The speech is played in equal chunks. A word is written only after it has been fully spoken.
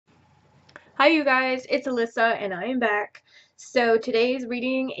Hi you guys, it's Alyssa and I am back. So today's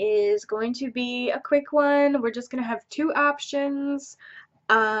reading is going to be a quick one. We're just going to have two options.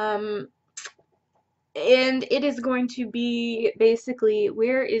 Um, and it is going to be basically,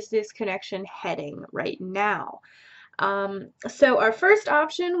 where is this connection heading right now? So our first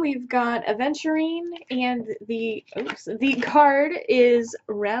option, we've got Aventurine, and the card is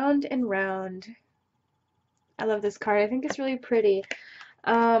Round and Round. I love this card. I think it's really pretty.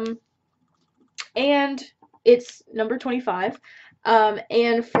 Um, and it's number 25.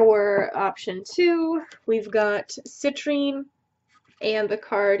 And for option 2, we've got Citrine, and the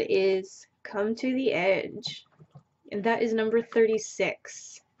card is Come to the Edge, and that is number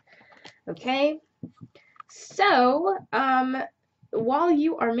 36. Okay, so while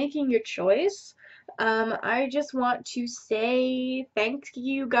you are making your choice, I just want to say thank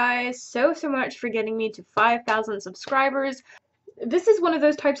you guys so much for getting me to 5,000 subscribers. This is one of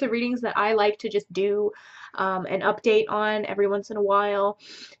those types of readings that I like to just do an update on every once in a while.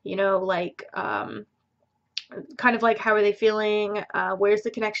 You know, like kind of like how are they feeling, where's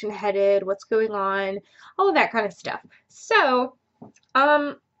the connection headed, what's going on, all of that kind of stuff. So,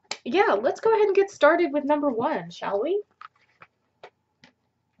 yeah, let's go ahead and get started with number 1, shall we?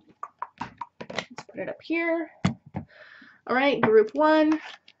 Let's put it up here. All right, group 1.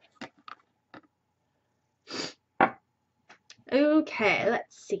 Okay,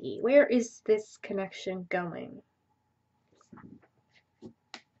 let's see. Where is this connection going?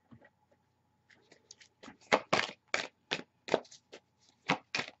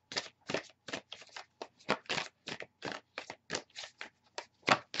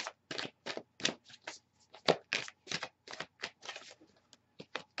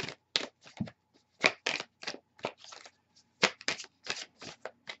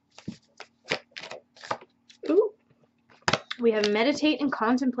 Ooh. We have meditate and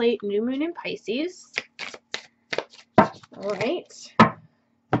contemplate, new moon in Pisces. All right.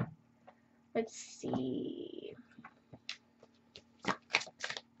 Let's see.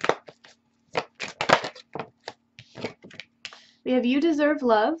 We have you deserve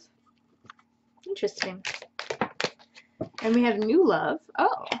love. Interesting. And we have new love.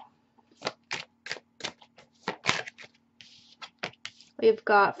 Oh. We've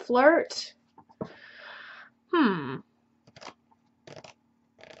got flirt.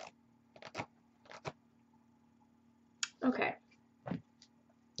 Okay.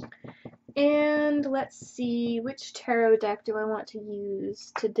 And let's see, which tarot deck do I want to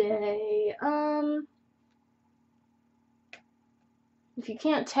use today? If you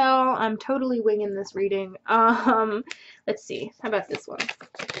can't tell, I'm totally winging this reading. Let's see. How about this one?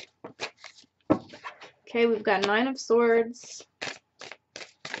 Okay, we've got 9 of Swords.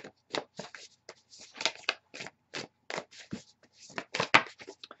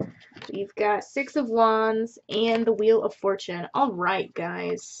 We've got 6 of Wands and the Wheel of Fortune. All right,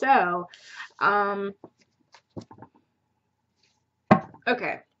 guys. So,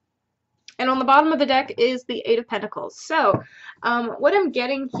 okay. And on the bottom of the deck is the 8 of Pentacles. So, what I'm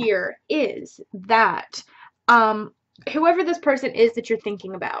getting here is that whoever this person is that you're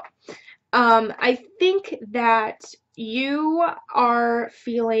thinking about, I think that you are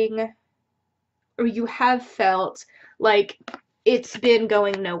feeling, or you have felt like it's been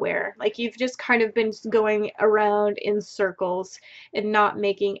going nowhere. Like you've just kind of been going around in circles and not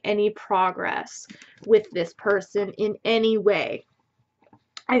making any progress with this person in any way.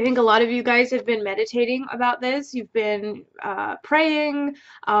 I think a lot of you guys have been meditating about this. You've been praying,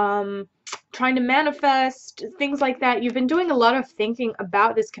 trying to manifest, things like that. You've been doing a lot of thinking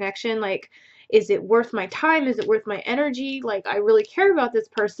about this connection. Like, is it worth my time? Is it worth my energy? Like, I really care about this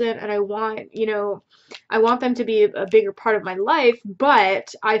person and I want, you know, I want them to be a bigger part of my life,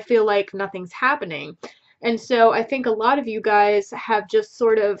 but I feel like nothing's happening. And so I think a lot of you guys have just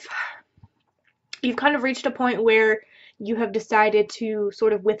sort of, you've kind of reached a point where you have decided to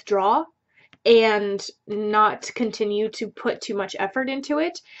sort of withdraw and not continue to put too much effort into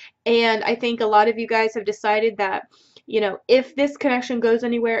it. And I think a lot of you guys have decided that, you know, if this connection goes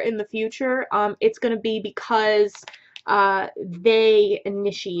anywhere in the future, it's going to be because they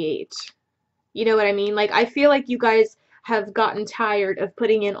initiate. You know what I mean? Like, I feel like you guys have gotten tired of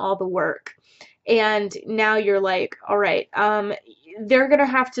putting in all the work. And now you're like, all right, they're going to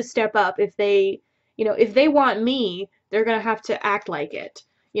have to step up if they, you know, if they want me, they're going to have to act like it.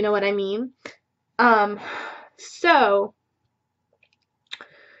 You know what I mean? So,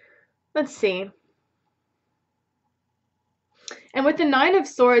 let's see. And with the 9 of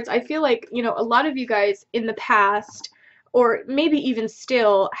Swords, I feel like, you know, a lot of you guys in the past, or maybe even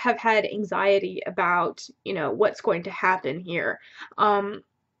still, have had anxiety about, you know, what's going to happen here.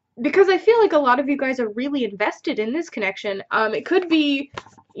 because I feel like a lot of you guys are really invested in this connection. It could be,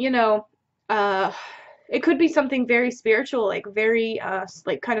 you know, uh, it could be something very spiritual, like very,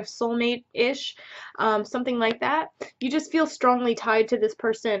 like kind of soulmate-ish, something like that. You just feel strongly tied to this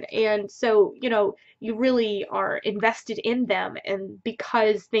person, and so, you really are invested in them, and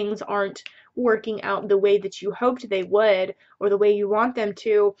because things aren't working out the way that you hoped they would, or the way you want them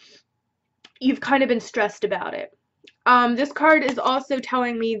to, you've kind of been stressed about it. This card is also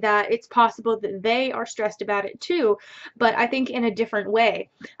telling me that it's possible that they are stressed about it too, but I think in a different way.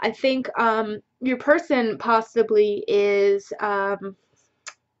 I think your person possibly is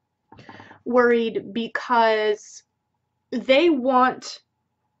worried because they want,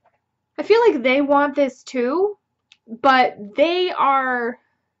 I feel like they want this too, but they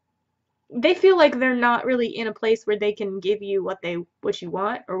feel like they're not really in a place where they can give you what you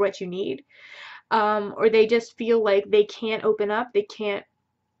want or what you need. Or they just feel like they can't open up, they can't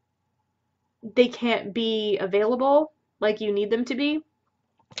be available like you need them to be,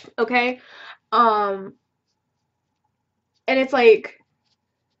 okay? Um, and it's like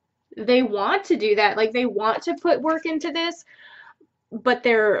they want to do that, like they want to put work into this, but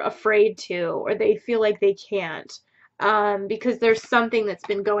they're afraid to, or they feel like they can't, because there's something that's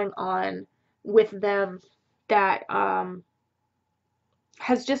been going on with them that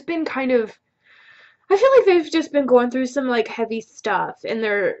has just been kind of, I feel like they've just been going through some like heavy stuff, and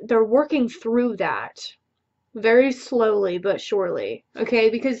they're working through that very slowly but surely, okay?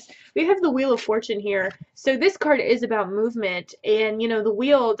 Because we have the Wheel of Fortune here. So this card is about movement, and the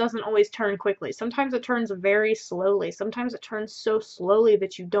wheel doesn't always turn quickly. Sometimes it turns very slowly. Sometimes it turns so slowly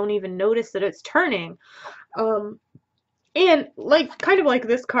that you don't even notice that it's turning. And like kind of like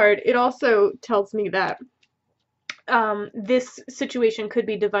this card, it also tells me that this situation could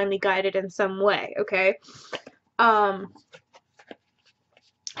be divinely guided in some way, okay? Um,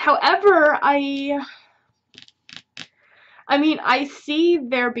 However, I mean, I see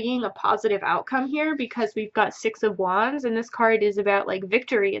there being a positive outcome here because we've got Six of Wands, and this card is about like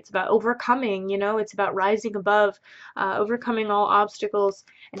victory. It's about overcoming, it's about rising above, overcoming all obstacles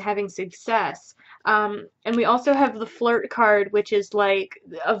and having success. And we also have the Flirt card, which is like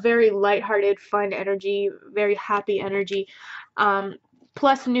a very lighthearted, fun energy, very happy energy,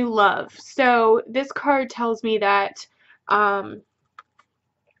 plus new love. So this card tells me that,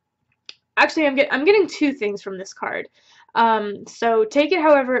 actually, I'm getting two things from this card. So take it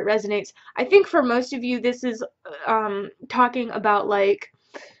however it resonates. I think for most of you, this is talking about like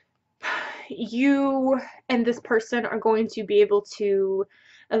you and this person are going to be able to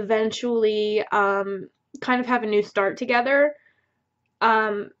eventually kind of have a new start together.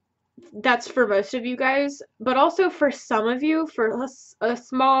 Um, that's for most of you guys, but also for some of you, for a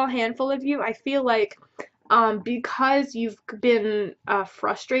small handful of you, I feel like because you've been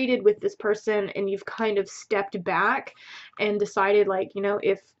frustrated with this person and you've kind of stepped back and decided, like,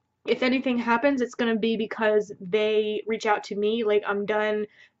 if anything happens, it's going to be because they reach out to me. Like, I'm done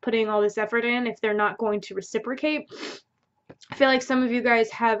putting all this effort in if they're not going to reciprocate. I feel like some of you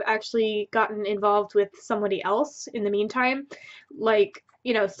guys have actually gotten involved with somebody else in the meantime, like,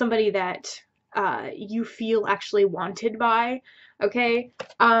 somebody that you feel actually wanted by, okay?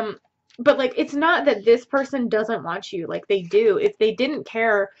 But like, it's not that this person doesn't want you, like they do. If they didn't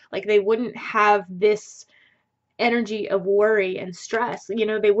care, like they wouldn't have this energy of worry and stress,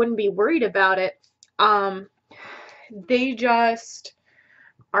 they wouldn't be worried about it. They just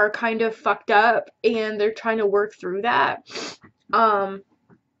are kind of fucked up and they're trying to work through that.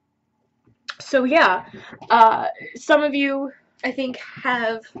 So yeah, some of you, I think,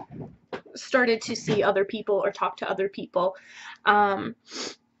 have started to see other people or talk to other people.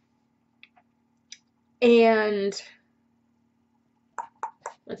 And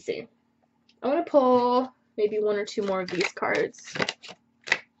let's see. I want to pull maybe one or two more of these cards.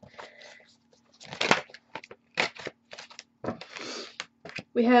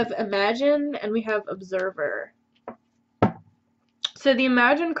 We have Imagine and we have Observer. So the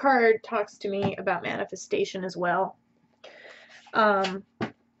Imagine card talks to me about manifestation as well.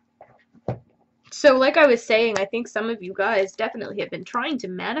 So like I was saying, I think some of you guys definitely have been trying to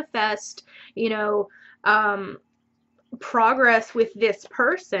manifest, progress with this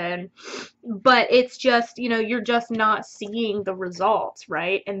person, but it's just, you're just not seeing the results,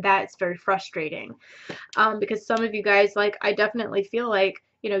 right? And that's very frustrating. Because some of you guys, like, I definitely feel like,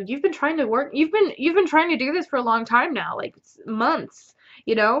 you've been trying to work, you've been trying to do this for a long time now, like months,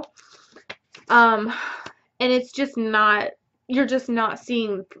 and it's just not, you're just not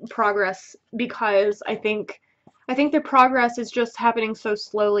seeing progress because I think the progress is just happening so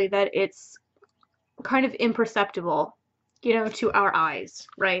slowly that it's kind of imperceptible. you know, to our eyes,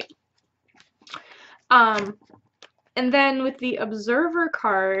 right? And then with the Observer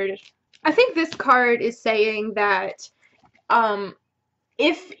card, I think this card is saying that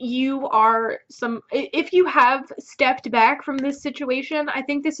if you have stepped back from this situation, I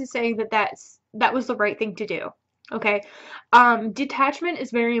think this is saying that that was the right thing to do. Okay. Detachment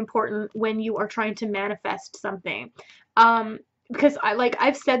is very important when you are trying to manifest something. Because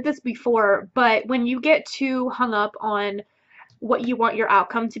I've said this before, but when you get too hung up on what you want your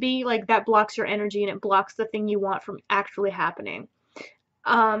outcome to be, like that blocks your energy and it blocks the thing you want from actually happening.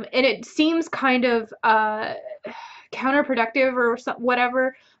 And it seems kind of counterproductive or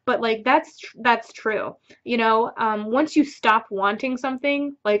whatever, but like that's true. You know, once you stop wanting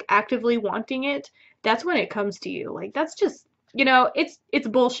something, like actively wanting it, that's when it comes to you. Like that's just, you know, it's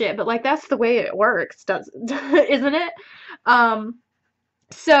bullshit, but like that's the way it works, does isn't it?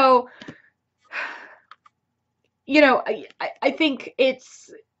 So you know, I think it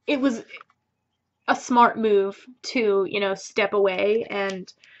was a smart move to, you know, step away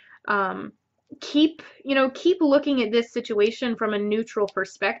and keep looking at this situation from a neutral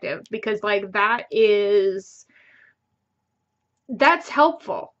perspective, because like that's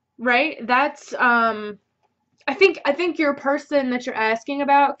helpful, right? That's I think your person that you're asking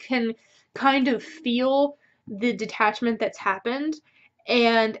about can kind of feel the detachment that's happened,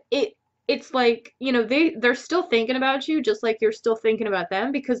 and it's like, you know, they're still thinking about you just like you're still thinking about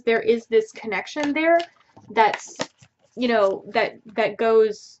them, because there is this connection there that's, you know, that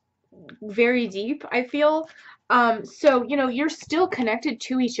goes very deep, I feel. So, you know, you're still connected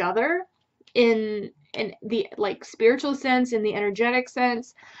to each other in the like spiritual sense, in the energetic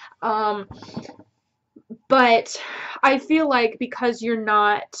sense. Um, but I feel like because you're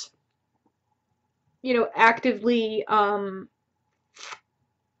not, you know, actively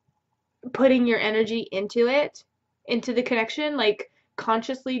putting your energy into it, into the connection, like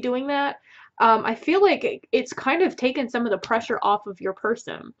consciously doing that, I feel like it's kind of taken some of the pressure off of your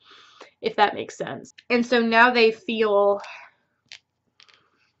person, if that makes sense. And so now they feel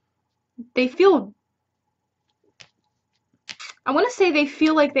I want to say they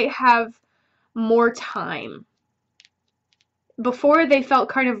feel like they have more time. Before they felt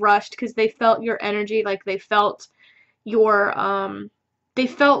kind of rushed because they felt your energy, like your they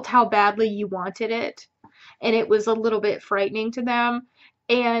felt how badly you wanted it, and it was a little bit frightening to them.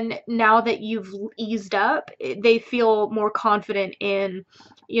 And now that you've eased up, they feel more confident in,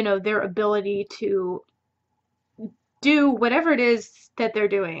 you know, their ability to do whatever it is that they're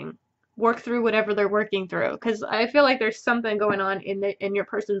doing, work through whatever they're working through, because I feel like there's something going on in your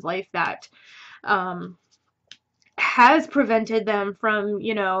person's life that um has prevented them from,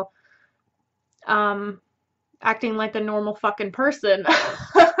 you know, um acting like a normal fucking person.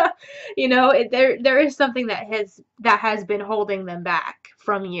 You know, there is something that has been holding them back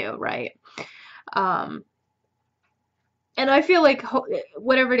from you, right? um and I feel like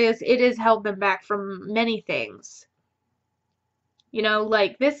whatever it is held them back from many things, you know,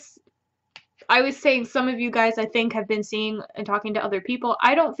 like this. I was saying some of you guys, I think, have been seeing and talking to other people.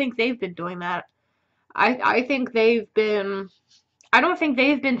 I don't think they've been doing that. I think they've been, I don't think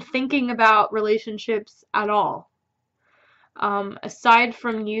they've been thinking about relationships at all. Aside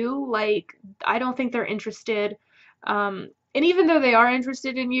from you, like, I don't think they're interested. And even though they are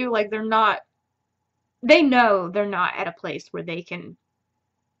interested in you, like, they know they're not at a place where they can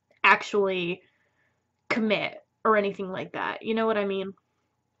actually commit or anything like that. You know what I mean?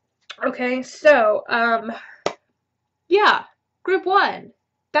 Okay, so, yeah, group one.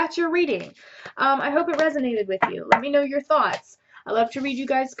 That's your reading. I hope it resonated with you. Let me know your thoughts. I love to read you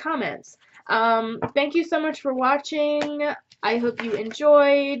guys' comments. Thank you so much for watching. I hope you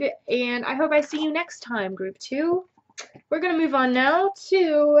enjoyed, and I hope I see you next time, group two. We're going to move on now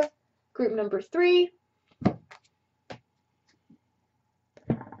to group number three.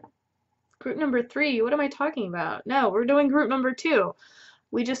 Group number three, what am I talking about? No, we're doing group number two.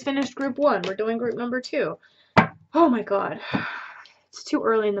 We just finished group one. We're doing group number two. Oh my god. It's too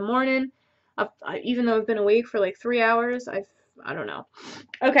early in the morning. Even though I've been awake for like 3 hours, I don't know.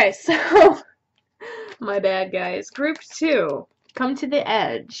 Okay, so my bad, guys. Group two, come to the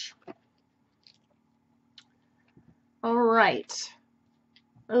edge. All right.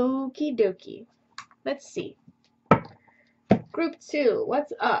 Okie dokie. Let's see. Group two,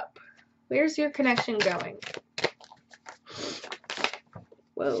 what's up? Where's your connection going?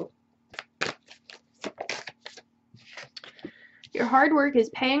 Whoa. Your hard work is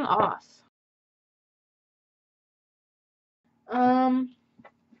paying off.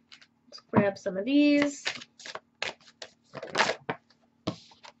 Let's grab some of these.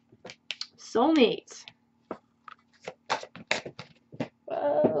 Soulmate.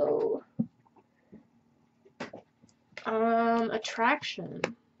 Attraction.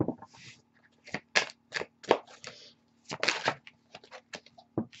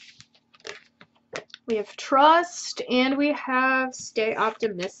 We have trust, and we have stay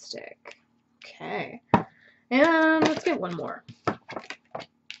optimistic. Okay. And let's get one more.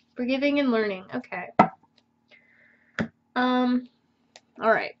 Forgiving and learning. Okay.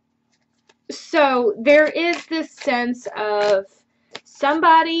 Alright. So there is this sense of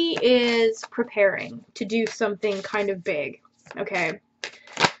somebody is preparing to do something kind of big. Okay.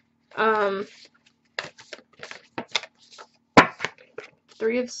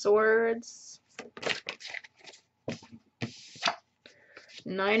 Three of Swords.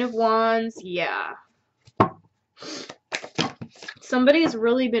 Nine of Wands. Yeah. Somebody's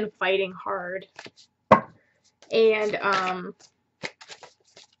really been fighting hard. And,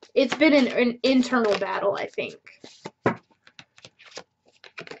 it's been an internal battle, I think.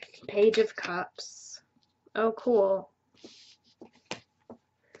 Page of Cups. Oh, cool.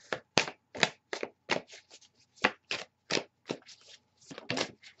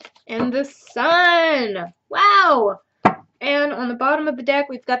 And the Sun. Wow. And on the bottom of the deck,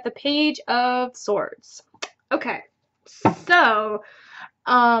 we've got the Page of Swords. Okay. So,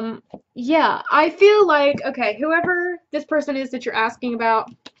 yeah, I feel like, okay, whoever this person is that you're asking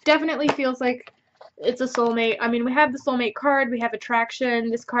about definitely feels like it's a soulmate. I mean, we have the soulmate card, we have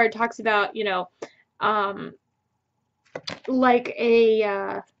attraction. This card talks about, you know, like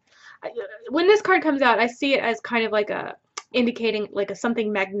a, when this card comes out, I see it as kind of like a, indicating like a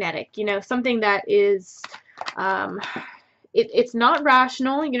something magnetic, you know, something that is, it's not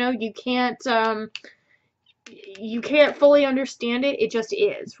rational, you know, you can't fully understand it, it just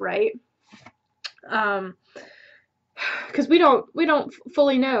is, right? Because we don't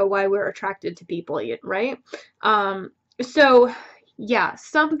fully know why we're attracted to people yet, right? So yeah,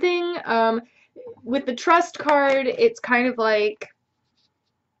 something with the trust card, it's kind of like,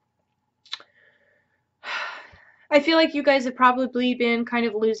 I feel like you guys have probably been kind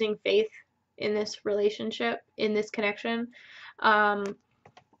of losing faith in this relationship, in this connection.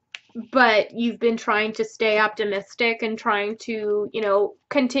 But you've been trying to stay optimistic and trying to, you know,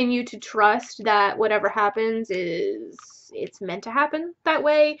 continue to trust that whatever happens it's meant to happen that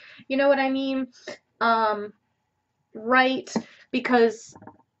way. You know what I mean? Right? Because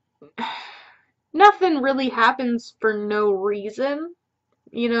nothing really happens for no reason,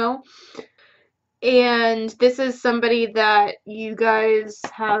 you know? And this is somebody that you guys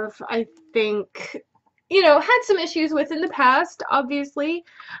have, I think, you know, had some issues with in the past, obviously.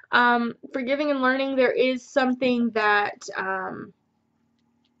 Forgiving and learning, there is something that,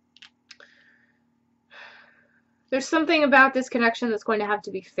 there's something about this connection that's going to have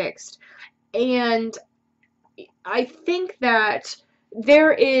to be fixed. And I think that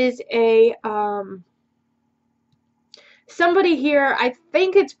there is a, somebody here, I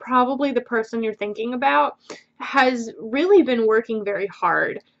think it's probably the person you're thinking about, has really been working very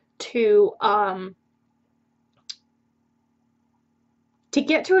hard to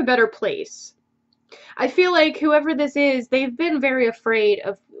get to a better place. I feel like whoever this is, they've been very afraid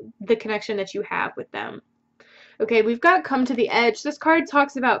of the connection that you have with them. Okay, we've got come to the edge. This card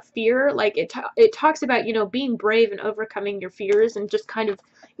talks about fear, like it talks about, you know, being brave and overcoming your fears and just kind of,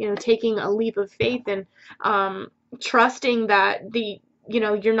 you know, taking a leap of faith and trusting that you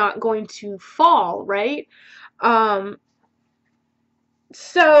know, you're not going to fall, right?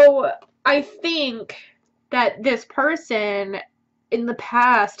 So I think that this person in the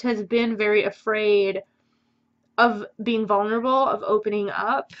past has been very afraid of being vulnerable, of opening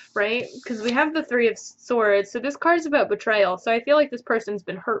up, right? Because we have the Three of Swords, so this card's about betrayal. So I feel like this person's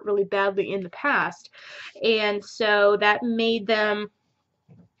been hurt really badly in the past, and so that made them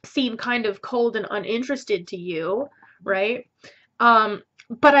seem kind of cold and uninterested to you, right? But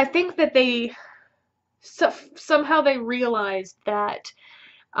I think that they somehow they realized that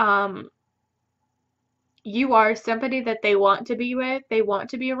you are somebody that they want to be with, they want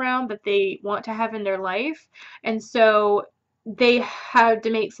to be around, that they want to have in their life, and so they had to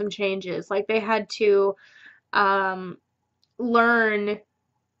make some changes. Like they had to learn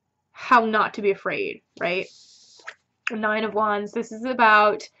how not to be afraid, right? Nine of Wands. This is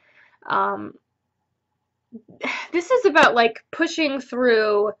about like pushing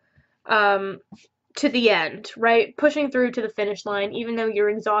through to the end, right? Pushing through to the finish line, even though you're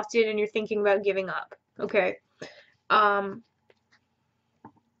exhausted and you're thinking about giving up. Okay. And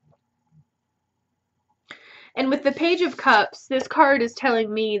with the Page of Cups, this card is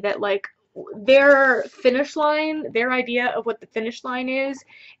telling me that, like, their finish line, their idea of what the finish line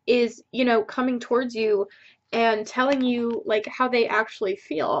is, you know, coming towards you, and telling you like how they actually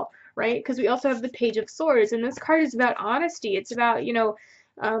feel, right? Because we also have the Page of Swords, and this card is about honesty. It's about,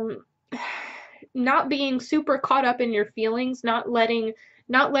 um, not being super caught up in your feelings, not letting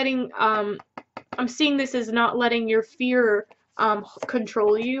I'm seeing this as not letting your fear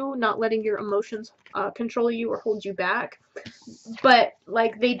control you, not letting your emotions control you or hold you back. But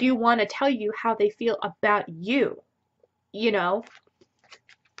like they do want to tell you how they feel about you, you know?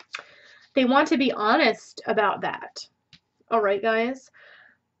 They want to be honest about that. All right, guys.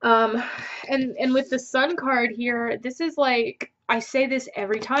 Um, and with the Sun card here, this is like, I say this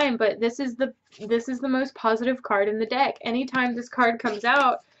every time, but this is the most positive card in the deck. Anytime this card comes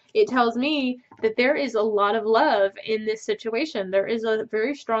out, it tells me that there is a lot of love in this situation. There is a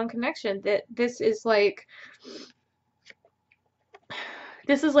very strong connection, that this is like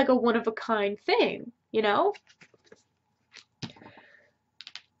a one of a kind thing, you know?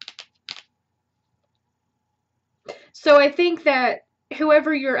 So I think that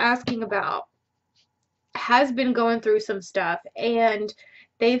whoever you're asking about has been going through some stuff, and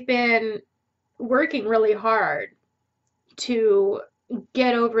they've been working really hard to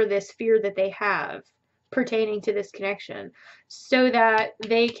get over this fear that they have pertaining to this connection so that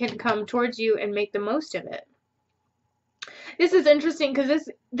they can come towards you and make the most of it. This is interesting because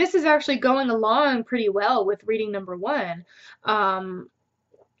this is actually going along pretty well with reading number one. Um,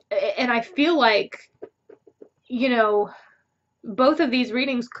 and I feel like, you know, both of these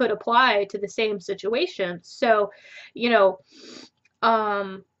readings could apply to the same situation. So, you know,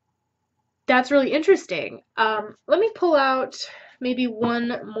 um, that's really interesting. Let me pull out maybe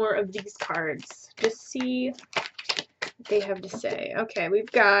one more of these cards. Just see what they have to say. Okay,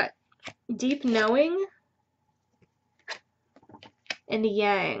 we've got Deep Knowing and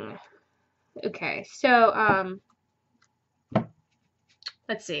Yang. Okay, so,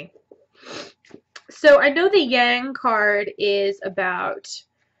 let's see. So I know the Yang card is about,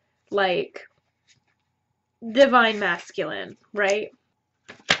 like, divine masculine, right?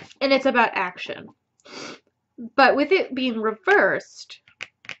 And it's about action. But with it being reversed,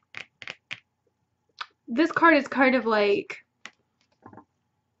 this card is kind of like,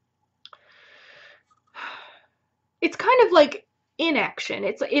 it's kind of like inaction.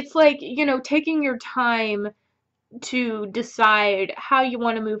 It's like, you know, taking your time to decide how you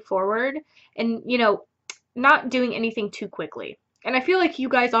want to move forward, and, you know, not doing anything too quickly. And I feel like you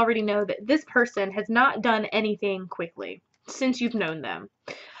guys already know that this person has not done anything quickly since you've known them.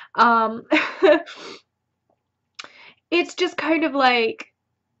 Um, it's just kind of like,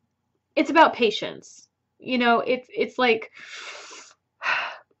 it's about patience. You know, it's like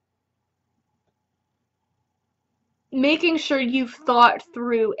making sure you've thought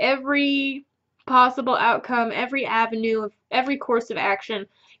through every possible outcome, every avenue of every course of action,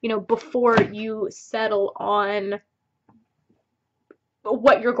 you know, before you settle on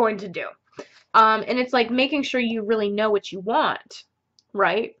what you're going to do. And it's like making sure you really know what you want,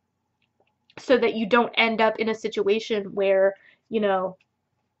 right? So that you don't end up in a situation where, you know,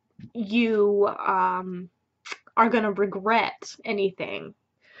 you are going to regret anything.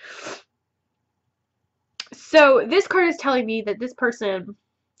 So this card is telling me that this person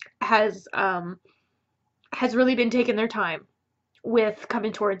has really been taking their time with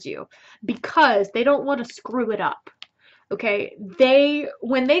coming towards you because they don't want to screw it up. Okay?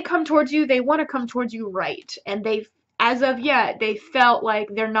 When they come towards you, they want to come towards you right, and as of yet, they felt like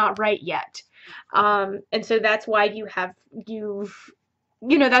they're not right yet. And so that's why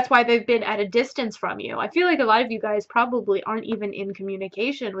that's why they've been at a distance from you. I feel like a lot of you guys probably aren't even in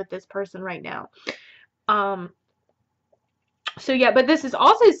communication with this person right now. So yeah, but this is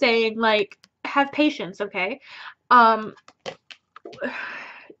also saying, like, have patience, okay?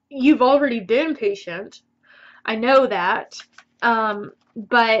 You've already been patient. I know that.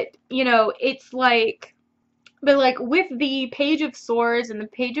 But, you know, it's like, but like with the Page of Swords and the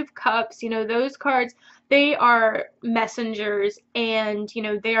Page of Cups, you know, those cards, they are messengers, and, you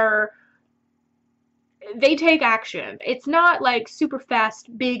know, they take action. It's not like super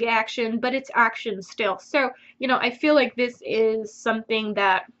fast, big action, but it's action still. So, you know, I feel like this is something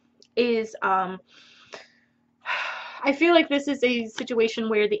that is, I feel like this is a situation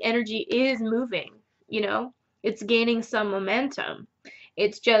where the energy is moving, you know? It's gaining some momentum.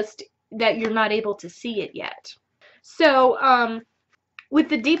 It's just that you're not able to see it yet. So, with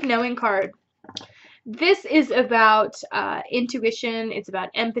the Deep Knowing card, this is about intuition, it's about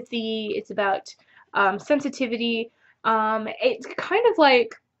empathy, it's about sensitivity. It's kind of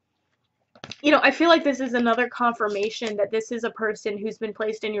like, you know, I feel like this is another confirmation that this is a person who's been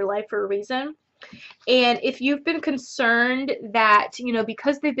placed in your life for a reason. And if you've been concerned that, you know,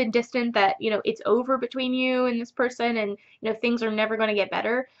 because they've been distant, that, you know, it's over between you and this person and, you know, things are never going to get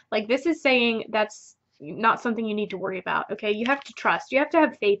better, like this is saying that's not something you need to worry about, okay? You have to trust. You have to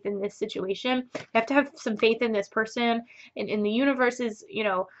have faith in this situation. You have to have some faith in this person and in the universe's, you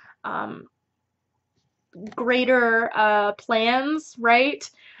know, greater plans, right?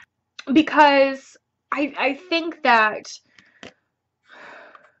 Because I think that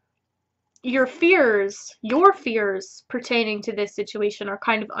your fears pertaining to this situation are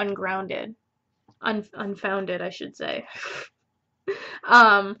kind of ungrounded, unfounded, I should say.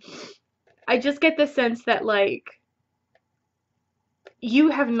 Um, I just get the sense that, like, you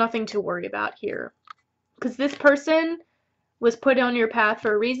have nothing to worry about here. Because this person was put on your path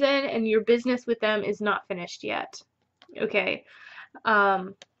for a reason, and your business with them is not finished yet. Okay?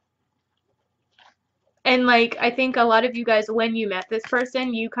 Um, and, like, I think a lot of you guys, when you met this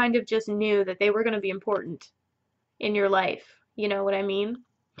person, you kind of just knew that they were going to be important in your life. You know what I mean?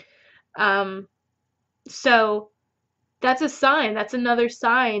 Um, so that's a sign. That's another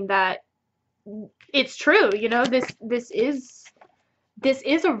sign that it's true. You know, this is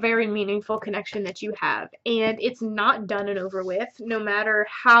a very meaningful connection that you have, and it's not done and over with, no matter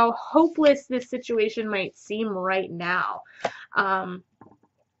how hopeless this situation might seem right now.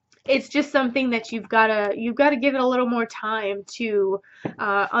 It's just something that you've gotta give it a little more time to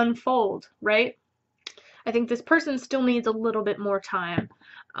unfold, right? I think this person still needs a little bit more time.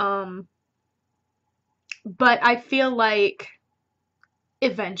 But I feel like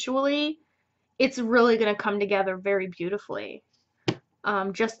eventually it's really going to come together very beautifully.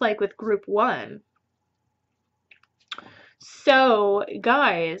 Just like with group one. So,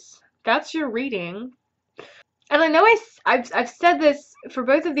 guys, that's your reading. And I know I've said this for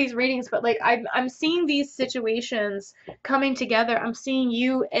both of these readings, but like I'm seeing these situations coming together. I'm seeing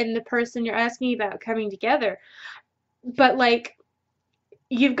you and the person you're asking about coming together. But like,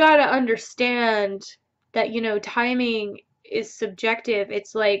 you've got to understand that, you know, timing is subjective.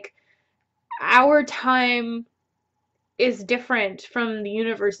 It's like our time is different from the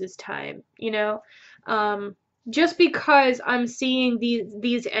universe's time, you know? Just because I'm seeing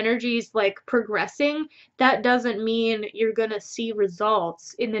these energies like progressing, that doesn't mean you're gonna see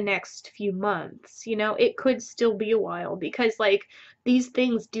results in the next few months, you know? It could still be a while because like these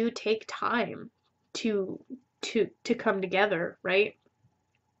things do take time to to come together, right?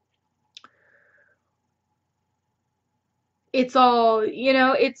 It's all, you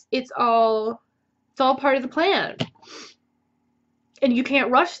know, it's all part of the plan. And you can't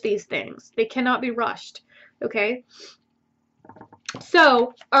rush these things. They cannot be rushed. Okay?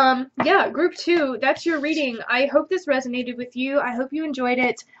 So, yeah, group two, that's your reading. I hope this resonated with you. I hope you enjoyed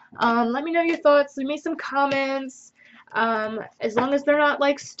it. Let me know your thoughts. Leave me some comments. As long as they're not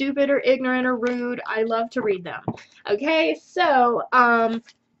like stupid or ignorant or rude, I love to read them. Okay, so,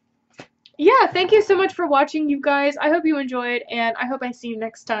 yeah, thank you so much for watching, you guys. I hope you enjoyed, and I hope I see you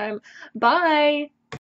next time. Bye!